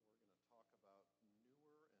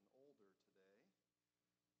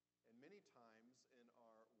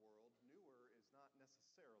not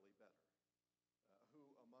necessarily better. Who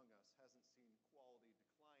among us hasn't seen quality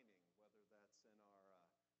declining, whether that's in our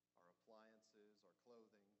appliances, our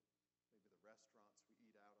clothing, maybe the restaurants we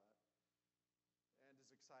eat out at? And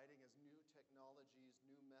as exciting as new technologies,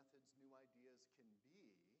 new methods, new ideas can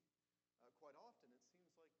be, quite often it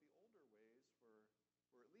seems like the older ways were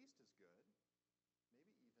at least as good,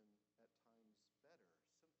 maybe even at times better,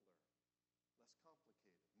 simpler, less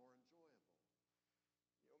complicated, more enjoyable.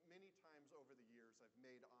 Many times over the years I've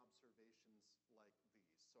made observations like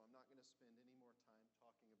these, so I'm not going to spend any more time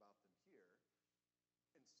talking about them here.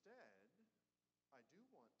 Instead, I do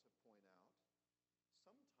want to point out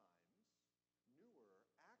sometimes newer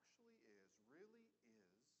really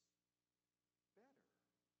is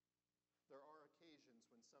better. There are occasions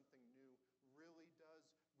when something new really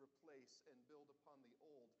does replace and build upon the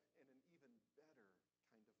old in an even better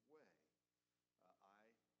kind of way. I,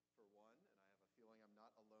 for one, and I have a feeling I'm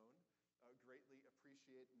not alone, greatly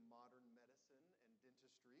appreciate modern medicine and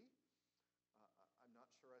dentistry. I'm not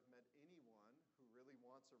sure I've met anyone who really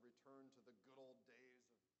wants a return to the good old days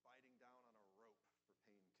of biting down on a rope for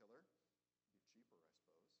painkiller. Be cheaper, I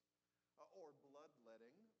suppose. Or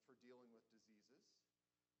bloodletting for dealing with diseases.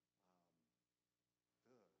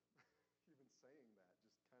 Even saying that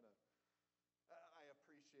just kind of... I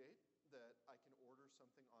appreciate that I can order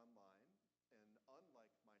something online, and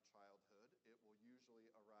unlike my childhood, it will usually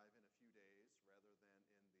arrive in a few days rather than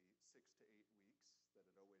in the 6 to 8 weeks that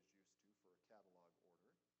it always used to for a catalog order.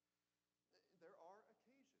 There are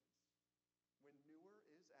occasions when newer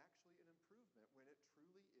is actually an improvement, when it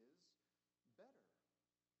truly is better.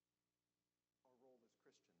 Our role as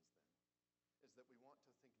Christians, then, is that we want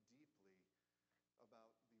to think deeply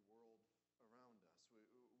about the world around us.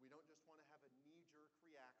 We don't just want to have a knee-jerk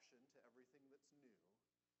reaction to everything that's new,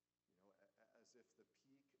 as if the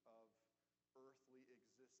peak of earthly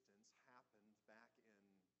existence happened back in,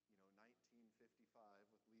 1955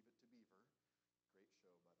 with Leave It to Beaver. Great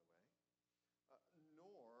show, by the way.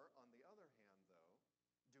 Nor, on the other hand, though,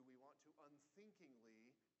 do we want to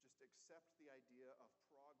unthinkingly just accept the idea of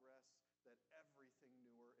progress that everything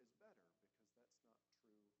newer is better, because that's not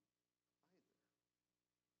true either.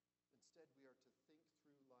 Instead, we are to think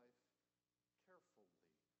through life carefully,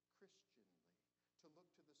 Christianly, to look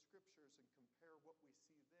to the scriptures and compare what we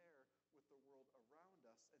see there with the world around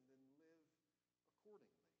us, and then live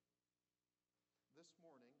accordingly. This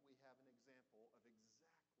morning, we have an example of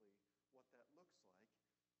exactly what that looks like,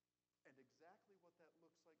 and exactly what that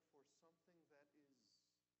looks like for something that is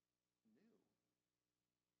new.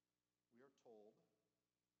 We are told,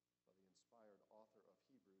 by the inspired author of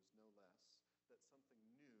Hebrews, no less, that something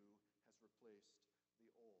new has replaced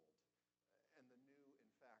the old. And the new,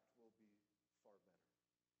 in fact, will be far better.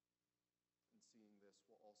 In seeing this,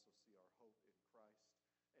 we'll also see our hope in Christ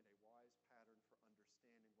and a wise pattern for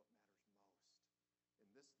understanding what matters most in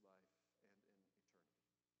this life and in eternity.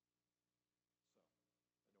 So,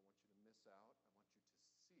 I don't want you to miss out. I want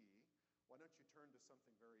you to see. Why don't you turn to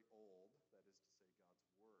something very old, that is to say,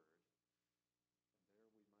 God's Word. And there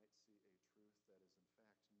we might see a truth that is in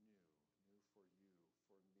fact new for you,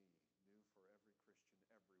 for me, new for every Christian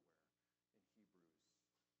everywhere, in Hebrews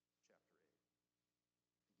chapter 8.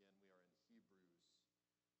 Again, we are in Hebrews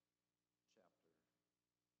chapter 8.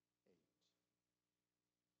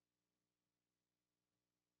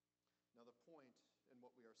 Now the point in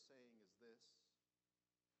what we are saying is this: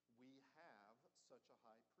 we have such a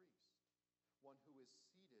high priest, one who is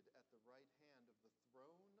seated at the right hand of the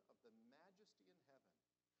throne of the majesty in heaven,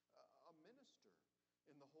 a minister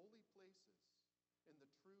in the holy places, in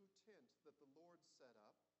the true tent that the Lord set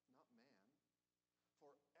up, not man.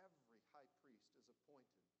 For every high priest is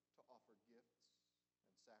appointed to offer gifts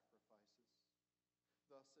and sacrifices.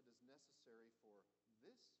 Thus it is necessary for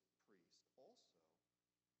this priest also to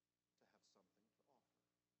have something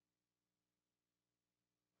to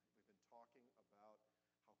offer. We've been talking about how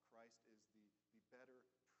Christ is the better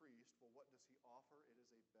priest. Well, what does he offer? It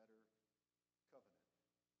is a better covenant.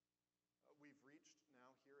 We've reached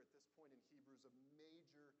now here at this point in Hebrews a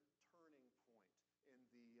major turning point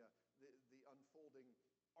in the unfolding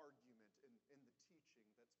argument, in the teaching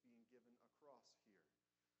that's being given across here.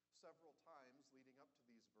 Several times leading up to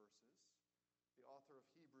these verses, the author of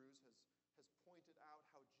Hebrews has pointed out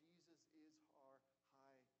how Jesus is our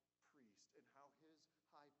high priest and how his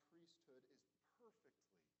high priesthood is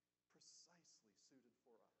perfectly, precisely suited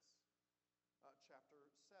for us. Chapter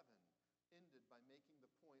 7 ended by making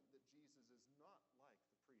the point that Jesus is not like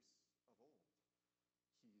the priests of old.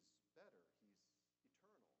 He's better, he's eternal,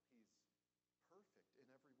 he's perfect in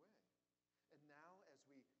every way. And now as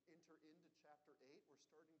we enter into chapter 8, we're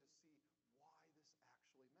starting to see why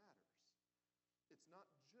this actually matters. not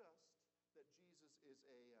just that Jesus is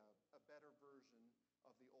a better version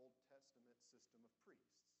of the Old Testament system of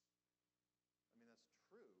priests. I mean, that's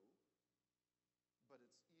true, but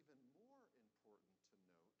it's even more important to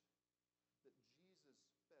note that Jesus'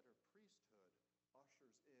 better priesthood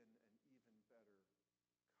ushers in an even better covenant.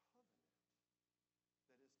 That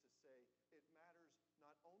is to say, it matters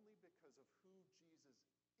not only because of who Jesus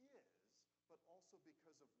is, but also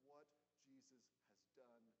because of what Jesus has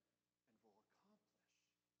done and will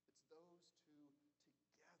accomplish. It's those two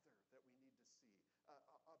together that we need to see.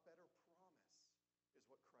 A better promise is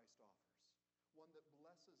what Christ offers. One that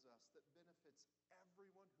blesses us, that benefits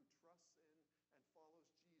everyone who trusts in and follows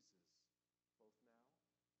Jesus, both now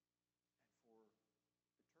and for eternity.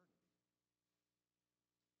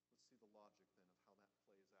 Let's see the logic then of how that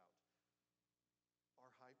plays out.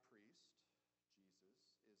 Our high priest, Jesus,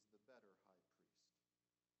 is the better high priest.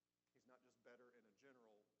 He's not just better in a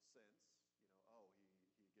general sense,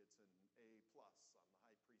 he gets an A+ on the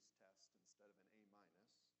high priest test instead of an A-.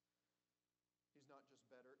 He's not just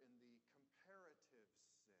better in the comparative sense.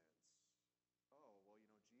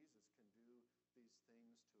 Jesus can do these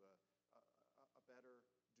things to a better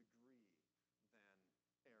degree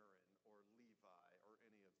than Aaron or Levi or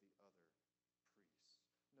any of the other priests.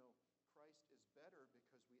 No, Christ is better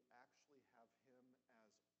because we actually have him as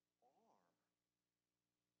our high priest.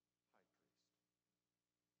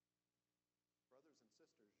 Brothers and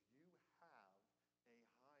sisters, you have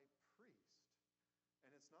a high priest.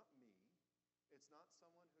 And it's not me. It's not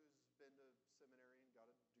someone who's been to seminary and got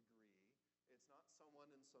a degree. It's not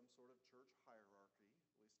someone in some sort of church hierarchy, at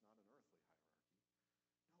least not an earthly hierarchy.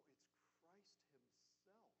 No, it's Christ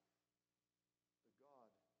himself, the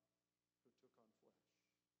God who took on flesh.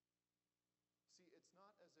 See, it's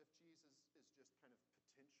not as if Jesus is just kind of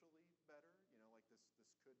potentially better, like this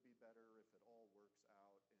could be better if it all works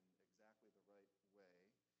out in exactly the right way.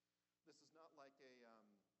 This is not like my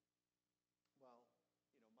cell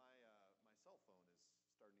phone is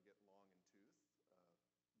starting to get long in tooth.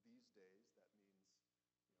 These days, that means,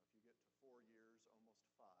 if you get to 4 years, almost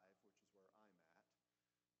 5, which is where I'm at,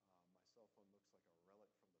 my cell phone looks like a relic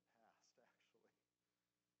from the past, actually.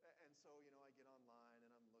 And so, I get online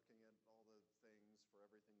and I'm looking at all the things for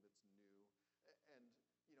everything that's new. And,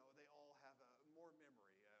 they all have more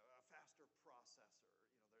memory, a faster processor.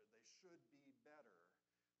 They should be better.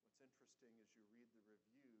 What's interesting is you read the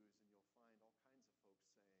reviews and you'll find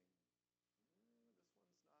all kinds of folks saying,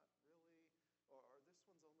 this one's not really, or this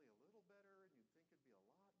one's only a little better and you'd think it'd be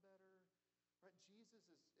a lot better. Right? Jesus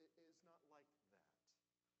is not like that.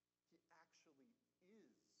 He actually is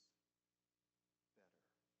better.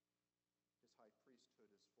 His high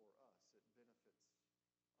priesthood is for us. It benefits us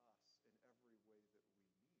in every way that we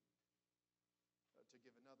need. To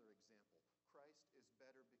give another example, Christ is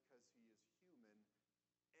better because he is human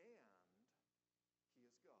and he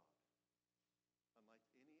is God. Unlike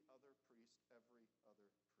any other priest, every other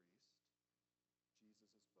priest, Jesus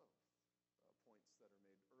is both. Points that are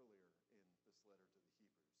made earlier in this letter to the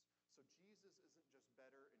Hebrews. So Jesus isn't just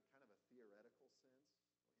better in kind of a theoretical sense.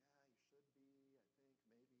 Well, yeah, he should be, I think,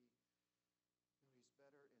 maybe. No, he's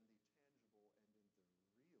better in the tangible and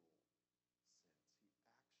in the real sense.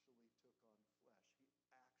 He actually took on flesh.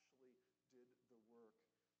 He actually did the work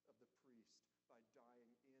of the priest by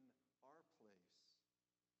dying in our place. And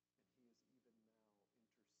he is even now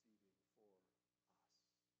interceding for us. We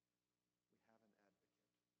have an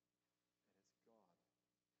advocate, and it's God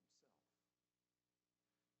himself.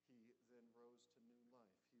 He then rose to new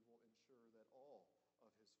life. He will ensure that all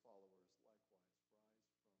of his followers likewise rise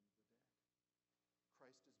from the dead.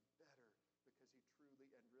 Christ is better because he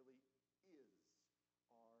truly and really is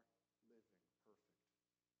our living, perfect high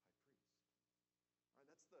priest. All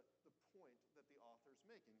right, that's the point that the author's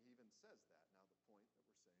making. He even says that. Now the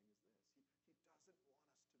point that we're saying is this. He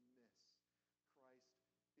doesn't want us to miss. Christ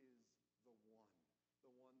is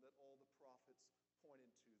the one that all the prophets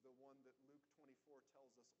pointed to, the one that Luke 24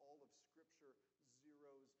 tells us all of Scripture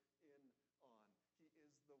zeroes in on. He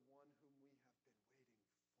is the one whom we have been waiting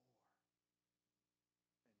for. And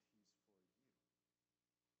he's for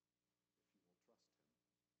you,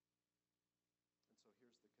 if you will trust him. And so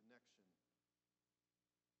here's the connection.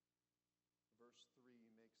 Verse 3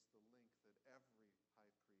 makes the link that every high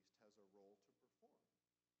priest has a role to perform,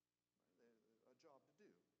 right? A job to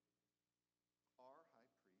do. Our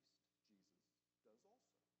high priest, Jesus, does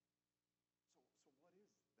also. So what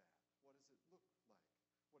is that? What does it look like?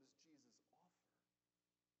 What does Jesus offer?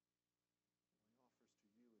 Well, he offers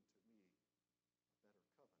to you and to me a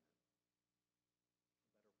better covenant, a better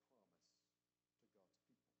promise to God's people.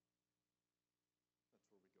 That's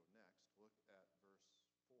where we go next. Look at verse 4.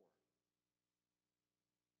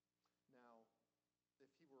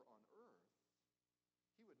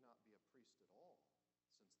 priest at all,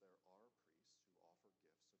 since there are priests who offer gifts according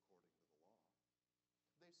to the law.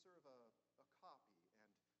 They serve a copy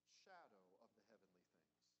and shadow of the heavenly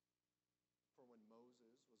things. For when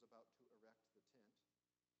Moses was about to erect the tent,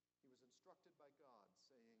 he was instructed by God,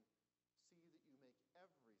 saying, "See that you make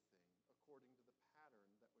everything according to the pattern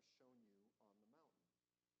that was shown you on the mountain."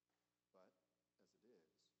 But, as it is,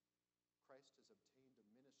 Christ has obtained a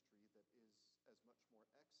ministry that is as much more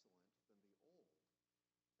excellent than the old,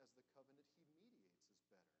 as the covenant he mediates is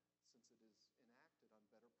better, since it is enacted on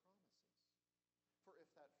better promises. For if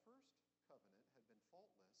that first covenant had been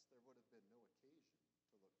faultless, there would have been no occasion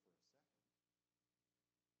to look for a second.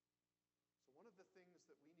 So one of the things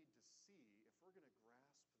that we need to see, if we're going to grasp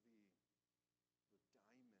the diamond,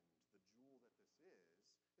 the jewel that this is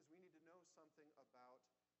we need to know something about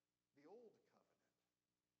the old covenant.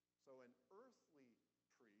 So an earthly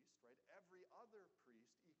priest, right? Every other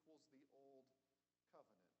priest equals the old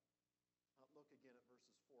covenant. Look again at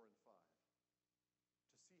verses 4 and 5.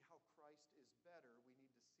 To see how Christ is better, we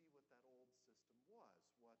need to see what that old system was,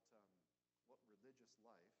 what religious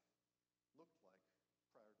life looked like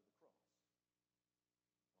prior to the cross.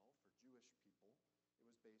 Well, for Jewish people, it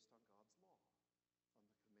was based on God's law,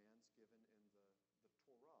 on the commands given in the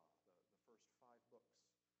Torah, the first 5 books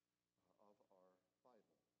of our Bible.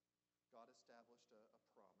 God established a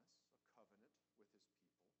promise, a covenant with his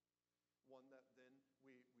people, one that then we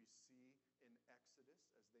see in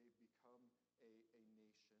Exodus as they become a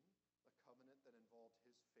nation, a covenant that involved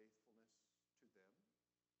his faithfulness to them,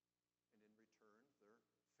 and in return, their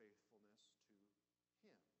faithfulness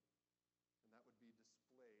to him. And that would be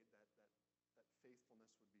displayed, that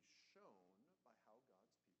faithfulness would be shown by how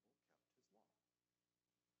God's people kept his law.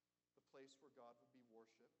 The place where God would be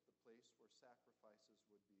worshipped, the place where sacrifices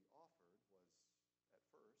would be offered, was at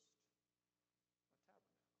first a tabernacle. Right?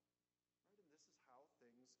 And this is how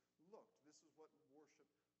things looked. This is what worship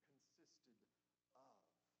consisted of.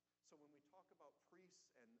 So when we talk about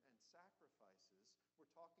priests and sacrifices, we're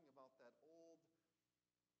talking about that old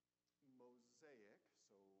Mosaic,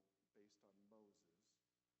 so based on Moses,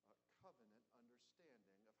 covenant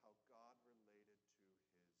understanding of how God related to his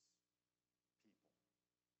people and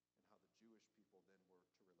how the Jewish people then were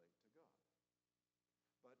to relate to God.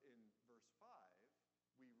 But in verse 5,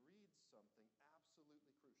 we read something absolutely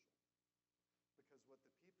crucial. Because what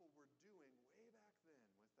the people were doing way back then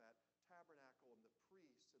with that tabernacle and the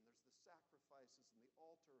priests, and there's the sacrifices and the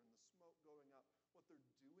altar and the smoke going up, what they're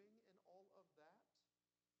doing in all of that,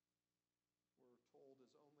 we're told,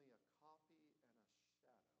 is only a copy and a shadow of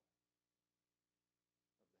the heavenly things.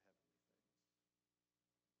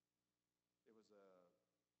 It was a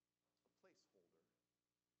placeholder,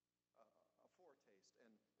 a foretaste,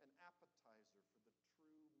 and an appetizer for the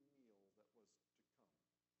true meal that was to come.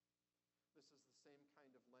 This is the same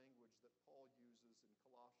kind of language that Paul uses in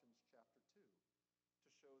Colossians chapter 2 to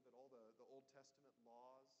show that all the Old Testament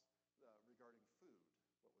laws regarding food,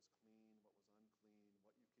 what was clean, what was unclean,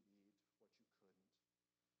 what you could eat, what you couldn't,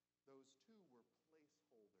 those too were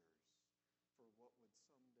placeholders for what would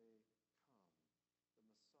someday come, the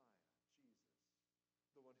Messiah, Jesus,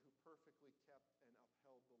 the one who perfectly kept and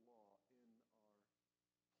upheld the law in our place,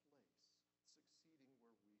 succeeding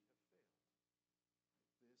where we have failed.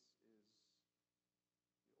 This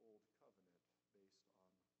is the old covenant based on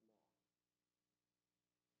law.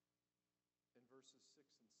 In verses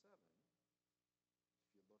 6 and 7,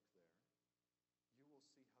 if you look there, you will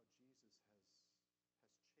see how Jesus has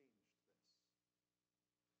changed this.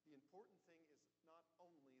 The important thing is not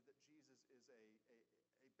only that Jesus is a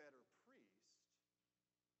better priest,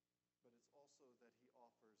 but it's also that he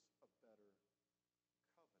offers a better covenant.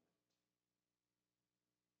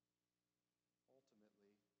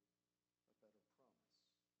 Ultimately, a better promise.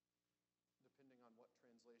 Depending on what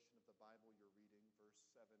translation of the Bible you're reading, verse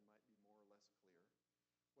 7 might be more or less clear.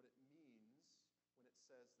 What it means when it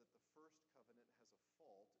says that the first covenant has a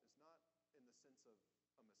fault is not in the sense of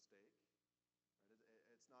a mistake. Right?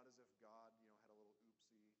 It's not as if God, had a little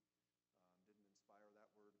oopsie, didn't inspire that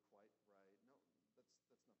word quite right. No, that's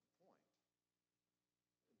not the point.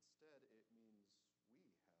 Instead, it means we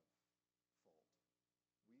have fault.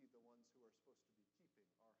 We, the ones who are supposed to be keeping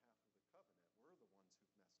our half of the covenant, we're the ones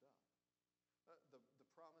who've messed up. The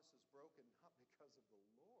promise is broken not because of the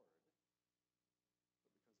Lord, but because of us,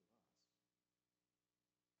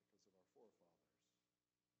 because of our forefathers,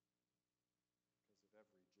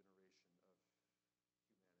 because of every generation of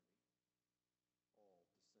humanity, all descended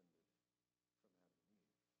from Adam and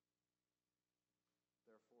Eve.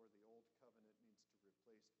 Therefore, the old covenant needs to be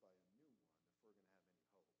replaced by a new one if we're going to have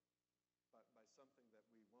any hope. But by something that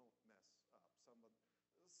we won't mess up, something that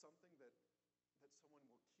someone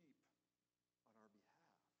will keep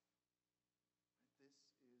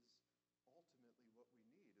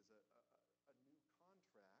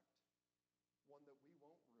one that we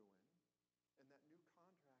won't ruin, and that new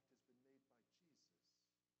contract has been made by Jesus.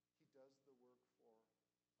 He does the work for us. We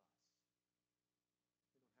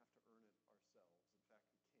don't have to earn it ourselves. In fact,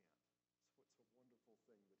 we can't. So it's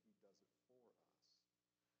a wonderful thing that he does it for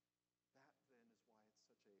us. That then is why it's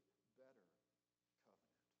such a better covenant.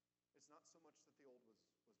 It's not so much that the old was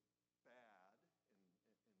bad in that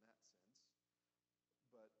sense,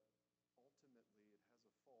 but ultimately it has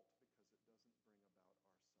a fault because it doesn't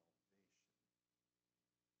bring about our salvation,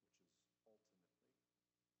 which is ultimately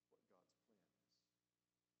what God's plan is.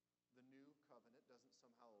 The new covenant doesn't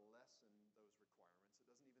somehow lessen those requirements. It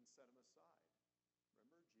doesn't even set them aside.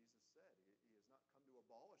 Remember, Jesus said he has not come to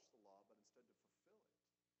abolish the law, but instead to fulfill it.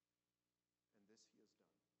 And this he has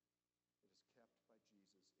done. It is kept by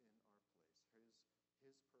Jesus in our place.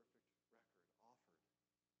 His perfect record offered to you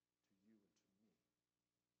and to me.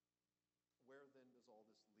 Where then does all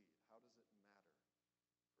this lead? How does it matter for you and I?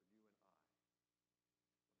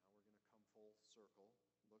 Well, now we're going to come full circle.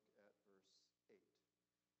 Look at verse 8.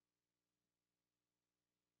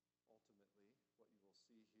 Ultimately, what you will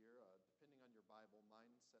see here, depending on your Bible,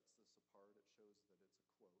 mine sets this apart. It shows that it's a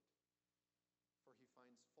quote. For he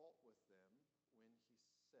finds fault with them when he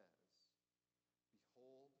says,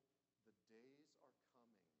 "Behold, the days are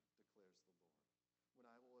coming, declares the Lord, when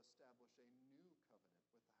I will establish a new covenant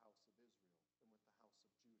with the house of Israel and with the house of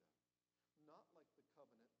Judah. Not like the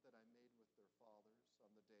covenant that I made with their fathers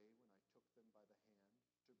on the day when I took them by the hand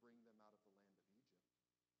to bring them out of the land of Egypt.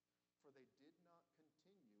 For they did not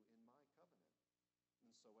continue in my covenant, and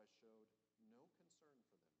so I showed no concern for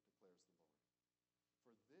them, declares the Lord.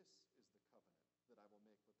 For this is the covenant that I will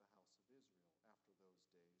make with the house of Israel after those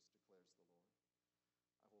days, declares the Lord.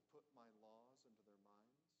 I will put my laws into their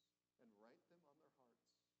minds and write them on their hearts,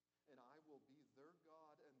 and I will be their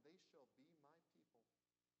God, and they shall be my people.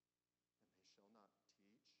 And they shall not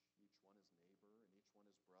teach each one his neighbor and each one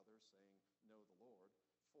his brother, saying, Know the Lord,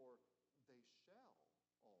 for they shall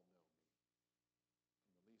all know me,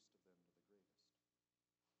 from the least of them to the greatest.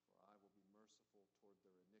 For I will be merciful toward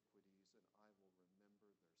their iniquities, and I will remember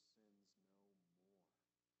their sins no more.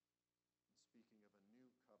 And speaking of a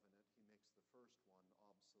new covenant, he makes the first one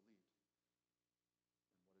obsolete.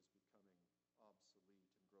 And what is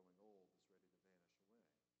becoming obsolete and growing old is ready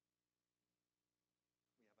to vanish away.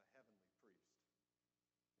 We have a heavenly priest, and he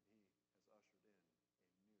has ushered in a new covenant.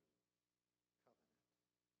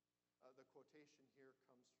 The quotation here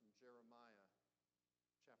comes from Jeremiah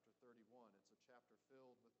chapter 31. It's a chapter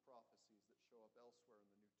filled with prophecies that show up elsewhere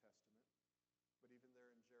in the New Testament. But even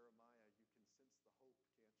there in Jeremiah, you can sense the hope,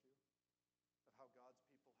 can't you? Of how God's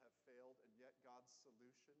people have failed, and yet God's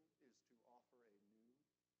solution is to offer a new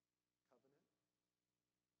covenant.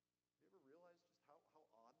 Have you ever realized just how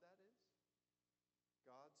odd that is?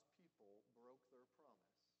 God's people broke their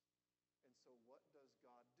promise. And so what does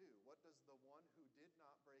God do? What does the one who did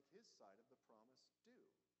not break his side of the promise do? I mean,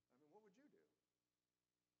 what would you do?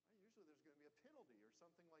 Usually there's going to be a penalty or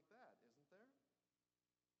something like that, isn't there?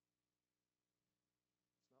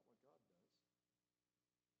 It's not what God does.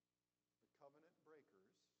 The covenant breakers,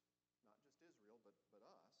 not just Israel, but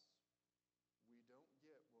us, we don't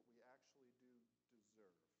get what we actually do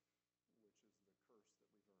deserve, which is the curse that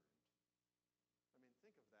we've earned. I mean,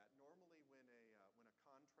 think of that. Normally when a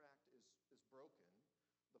contract is broken,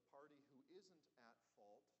 the party who isn't at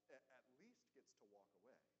fault at least gets to walk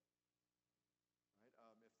away.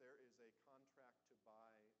 Right? If there is a contract to buy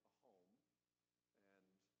a home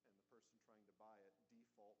and the person trying to buy it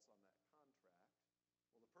defaults on that contract,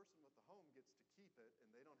 well, the person with the home gets to keep it,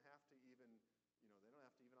 and they don't have to even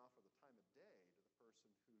offer the time of day to the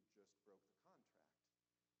person who just broke the contract.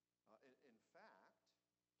 In fact,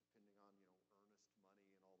 depending on earnest money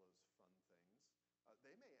and all those fun things,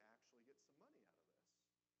 they may actually get some money out of this.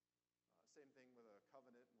 Same thing with a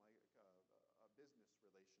covenant and like a business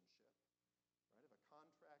relationship. Right? If a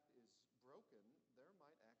contract is broken, there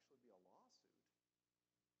might actually be a lawsuit.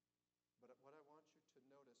 But what I want you to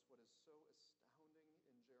notice, what is so astounding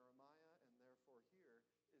in Jeremiah and therefore here,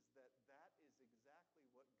 is that that is exactly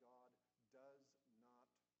what God does not do. Think on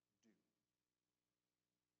that for a moment.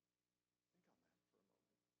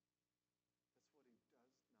 That's what he does not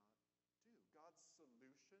do. God's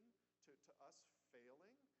solution to us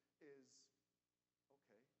failing is, okay, I'll keep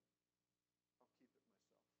it myself.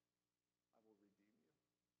 I will redeem you.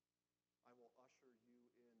 I will usher you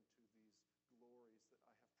into these glories that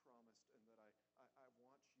I have promised and that I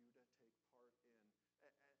want you to take part in.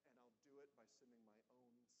 And I'll do it by sending my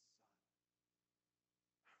own son.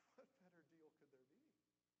 What better deal could there be?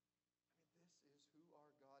 I mean, this is who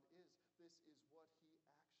our God is. This is what he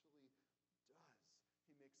actually does.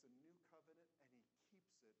 He makes a new covenant and he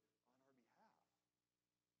keeps it on our behalf.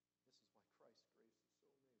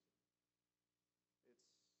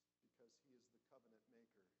 covenant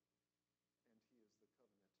maker, and he is the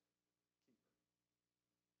covenant keeper.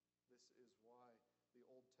 This is why the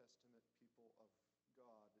Old Testament people of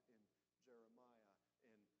God in Jeremiah,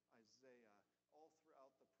 in Isaiah, all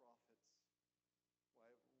throughout the prophets,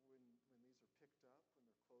 why when these are picked up, when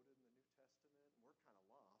they're quoted in the New Testament, and we're kind of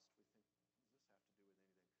lost, we think, what does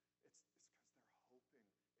this have to do with anything? It's because they're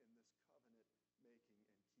hoping in this covenant making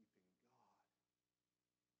and keeping God.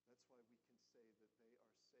 That's why we can say that they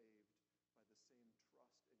are saved by the same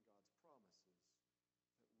trust in God's promises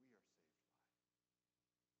that we are saved by.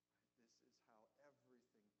 Right? This is how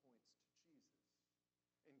everything points to Jesus.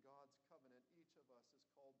 In God's covenant, each of us is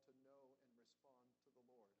called to know and respond to the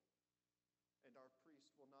Lord. And our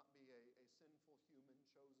priest will not be a sinful human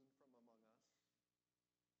chosen from among us,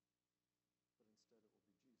 but instead it will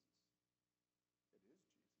be Jesus. It is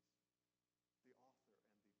Jesus, the author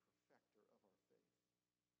and the perfecter of our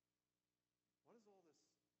faith. What does all this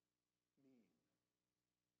mean for us? At least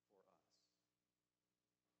two really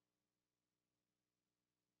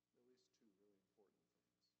important things.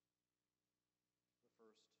 The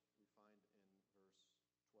first we find in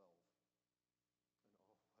verse 12. And oh,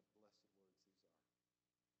 what blessed words these are.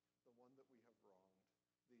 The one that we have wronged,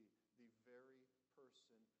 the very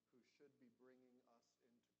person who should be bringing us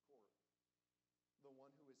into court, the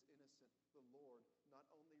one who is innocent, the Lord, not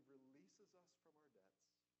only releases us from our debts,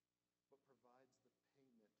 but provides the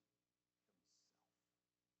payment himself.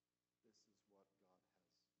 This is what God has done.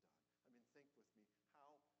 I mean, think with me,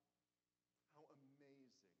 how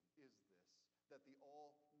amazing is this, that the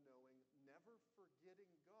all-knowing, never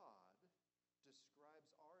forgetting God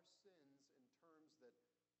describes our sins in terms that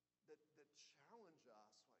challenge us.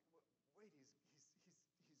 Like, wait,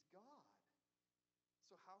 he's God.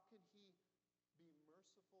 So how can he be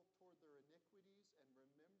merciful toward their iniquities and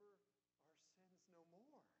remember our sins no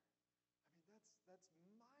more? I mean, that's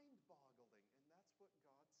mind-boggling, and that's what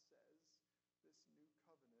God says this new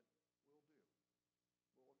covenant will do,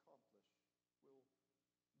 will accomplish, will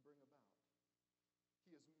bring about.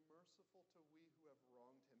 He is merciful to we who have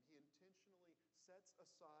wronged him. He intentionally sets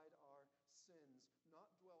aside our sins,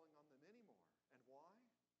 not dwelling on them anymore. And why?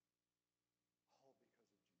 All because of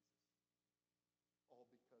Jesus. All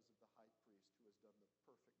because of the high priest who has done the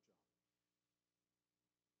perfect job.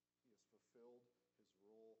 He has fulfilled his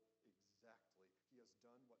role exactly. He has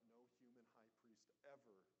done what no human high priest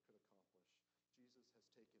ever could accomplish. Jesus has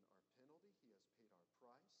taken our penalty. He has paid our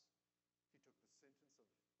price. He took the sentence of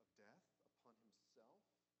death upon himself.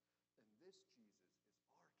 And this Jesus is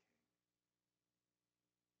our King, our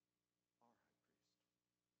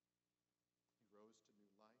high priest. He rose to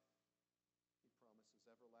new life. He promises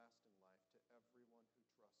everlasting life to everyone who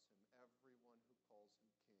trusts him, everyone who calls him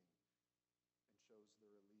King, and shows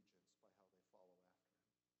their allegiance by how they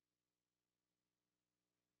follow after him.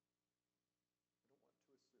 I don't want to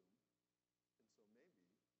assume, and so maybe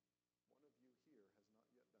one of you here has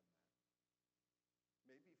not yet done that.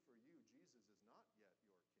 Maybe for you, Jesus is not yet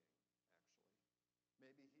your King, actually.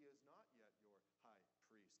 Maybe he is not yet your high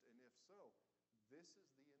priest. And if so, this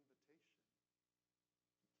is the invitation.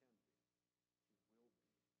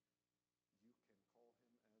 He can be. He will be. You can call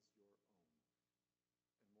him as your own.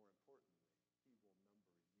 And more importantly, he will number you as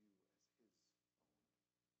his own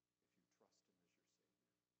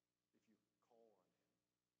if you trust him as your Savior.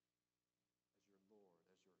 If you call on him as your Lord,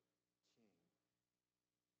 as your King.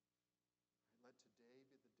 Let today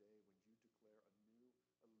be the day when you declare a new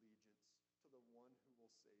allegiance to the one who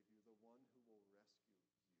will save you, the one who will rescue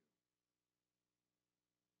you.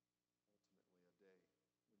 Ultimately, a day when you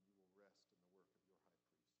will rest in the work of your high priest.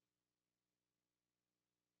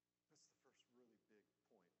 That's the first really big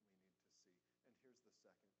point we need to see. And here's the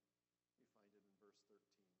second. You find it in verse 13.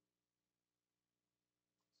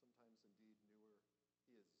 Sometimes, indeed,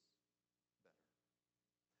 newer is better.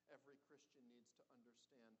 Every Christian needs to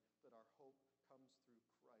understand that our hope comes through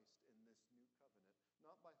Christ in this new covenant,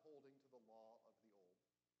 not by holding to the law of the old.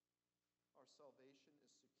 Our salvation is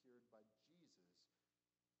secured by Jesus.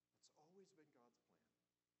 That's always been God's plan.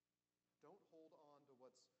 Don't hold on to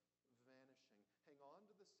what's vanishing. Hang on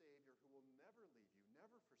to the Savior who will never leave you,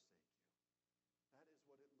 never forsake you. That is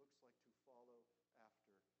what it looks like to follow after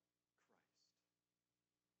Christ.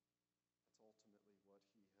 That's ultimately what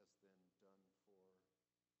he has then done for us.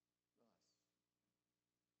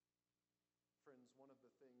 Friends, one of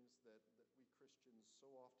the things that we Christians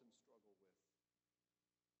so often struggle with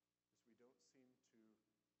is we don't seem to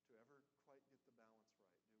ever quite get the balance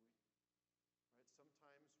right, do we? Right?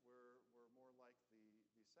 Sometimes we're more like the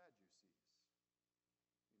Sadducees.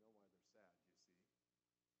 You know why they're sad, you see. Right? It's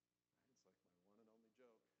like my one and only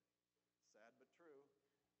joke. Sad but true.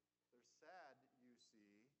 They're sad, you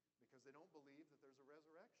see, because because they don't believe that there's a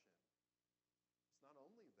resurrection. It's not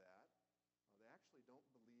only that, they actually don't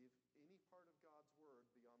believe any part of God's word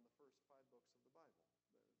beyond the first 5 books of the Bible.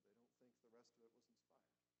 They don't think the rest of it was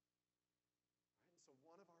inspired. Right? And so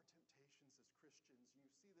one of our temptations as Christians, you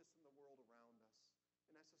see this in the world around us,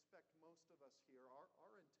 and I suspect most of us here, our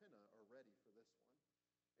antennae are ready for this one.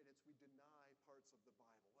 And it's we deny parts of the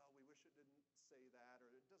Bible. Well, we wish it didn't say that, or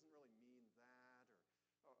it doesn't really mean that,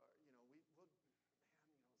 or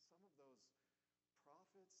some of those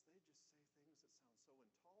prophets, they just say things that sound so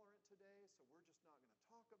intolerant today, so we're just not going to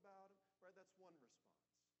talk about them. Right? That's one response.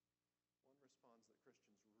 One response that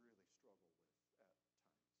Christians really struggle with at times.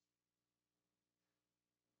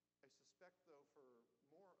 I suspect, though, for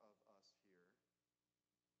more of us here,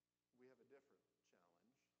 we have a different challenge,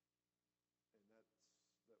 and that's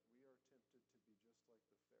that we are tempted to be just like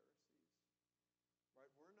the Pharisees.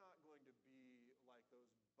 Right? We're not going to be like those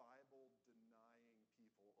Bible-denying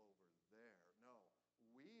people over there. No,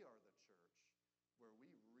 we are the church where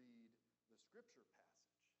we read the scripture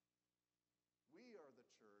passage. We are the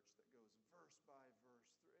church that goes verse by verse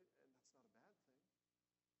through it, and that's not a bad thing,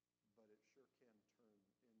 but it sure can turn into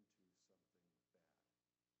something bad if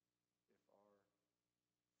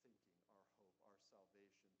our thinking, our hope, our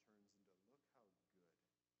salvation turns into, look how good we keep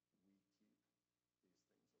these things of God.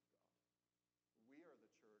 We are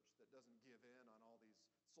the church that doesn't give in on all these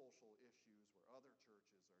social issues where other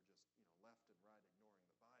churches are just, left and right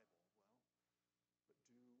ignoring the Bible. Well, but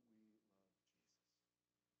do we love Jesus?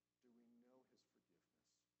 Do we know his forgiveness?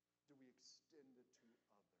 Do we extend it to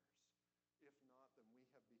others? If not, then we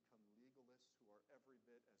have become legalists who are every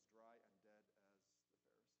bit as dry and dead as the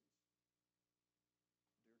Pharisees.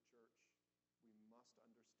 Dear church, we must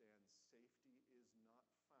understand safety is not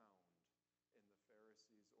found in the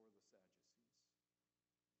Pharisees or the Sadducees. Do you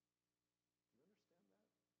understand that?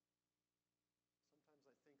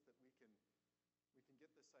 Sometimes I think that we can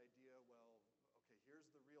get this idea, well, okay, here's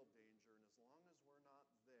the real danger, and as long as we're not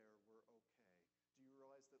there, we're okay. Do you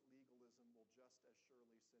realize that legalism will just as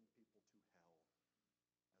surely send people to hell as license will?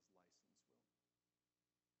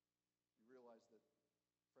 You realize that,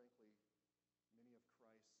 frankly, many of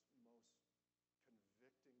Christ's most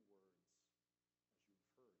convicting words, as you've heard in Sunday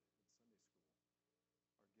school,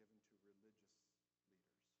 are given to religious leaders who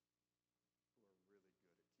are really good at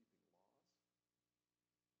keeping laws.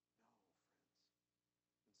 No, friends.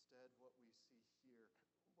 Instead, what we see here,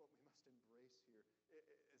 what we must embrace here,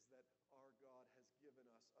 is that our God has given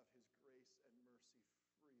us of his grace and mercy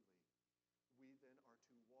freely. We then are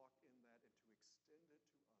to walk in that and to extend it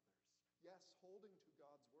to others. Yes, holding to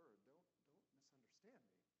God's word. Don't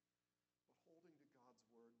misunderstand me. But holding to God's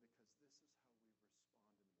word, because this is how we respond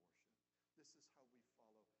in worship. This is how we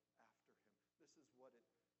follow after him. This is what it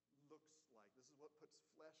looks like. This is what puts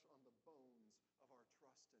flesh on the bones of our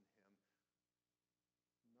trust in him.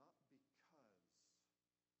 Not because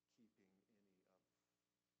keeping any of the laws,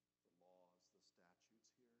 the statutes here, is how we get God's favor,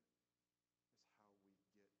 though.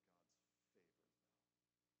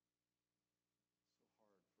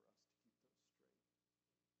 So hard for us to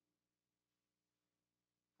keep those straight.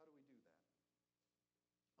 How do we do that?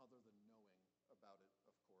 Other than knowing about it,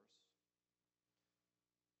 of course.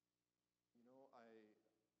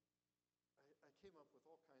 I came up with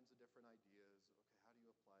all kinds of different ideas. Okay, how do you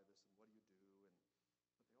apply this and what do you do?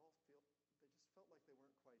 But they just felt like they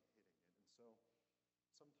weren't quite hitting it. And so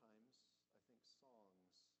sometimes I think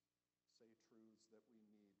songs say truths that we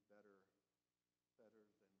need better than just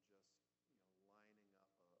lining up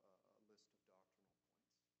a list of doctrinal points.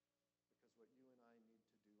 Because what you and I need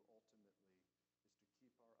to do ultimately is to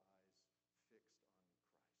keep our eyes fixed on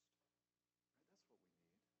Christ. Right? That's what we need.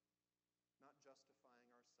 Not justifying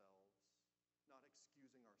ourselves, not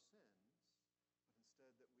excusing our sins, but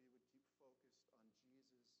instead that we would keep focused on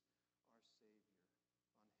Jesus, our Savior, on his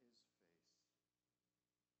face, on his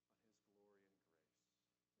glory and grace.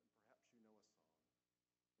 And perhaps you know a song that has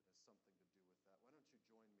something to do with that. Why don't you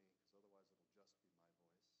join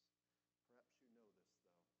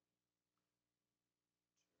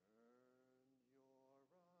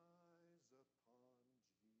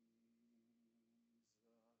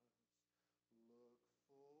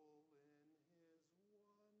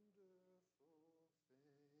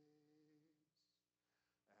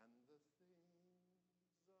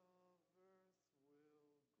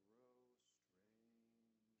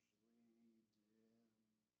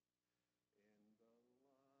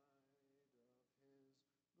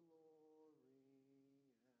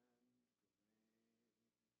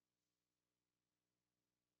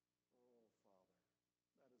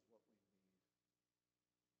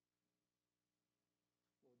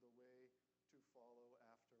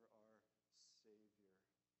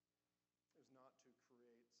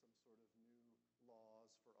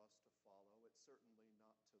certainly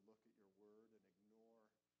not to look at your word and ignore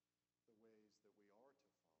the ways that we are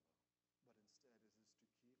to follow, but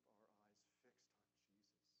instead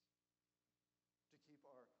it is to keep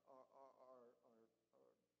our eyes fixed on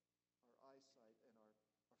Jesus, to keep our eyesight and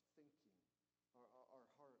our thinking, our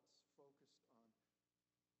hearts focused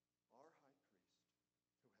on our high priest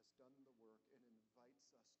who has done the work and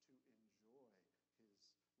invites us to enjoy his work.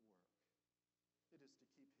 It is to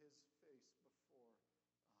keep his face before us,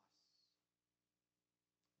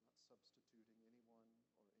 not substituting anyone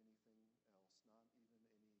or anything else, not even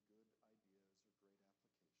any good ideas or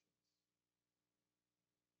great applications.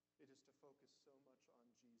 It is to focus so much on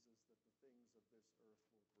Jesus that the things of this earth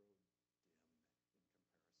will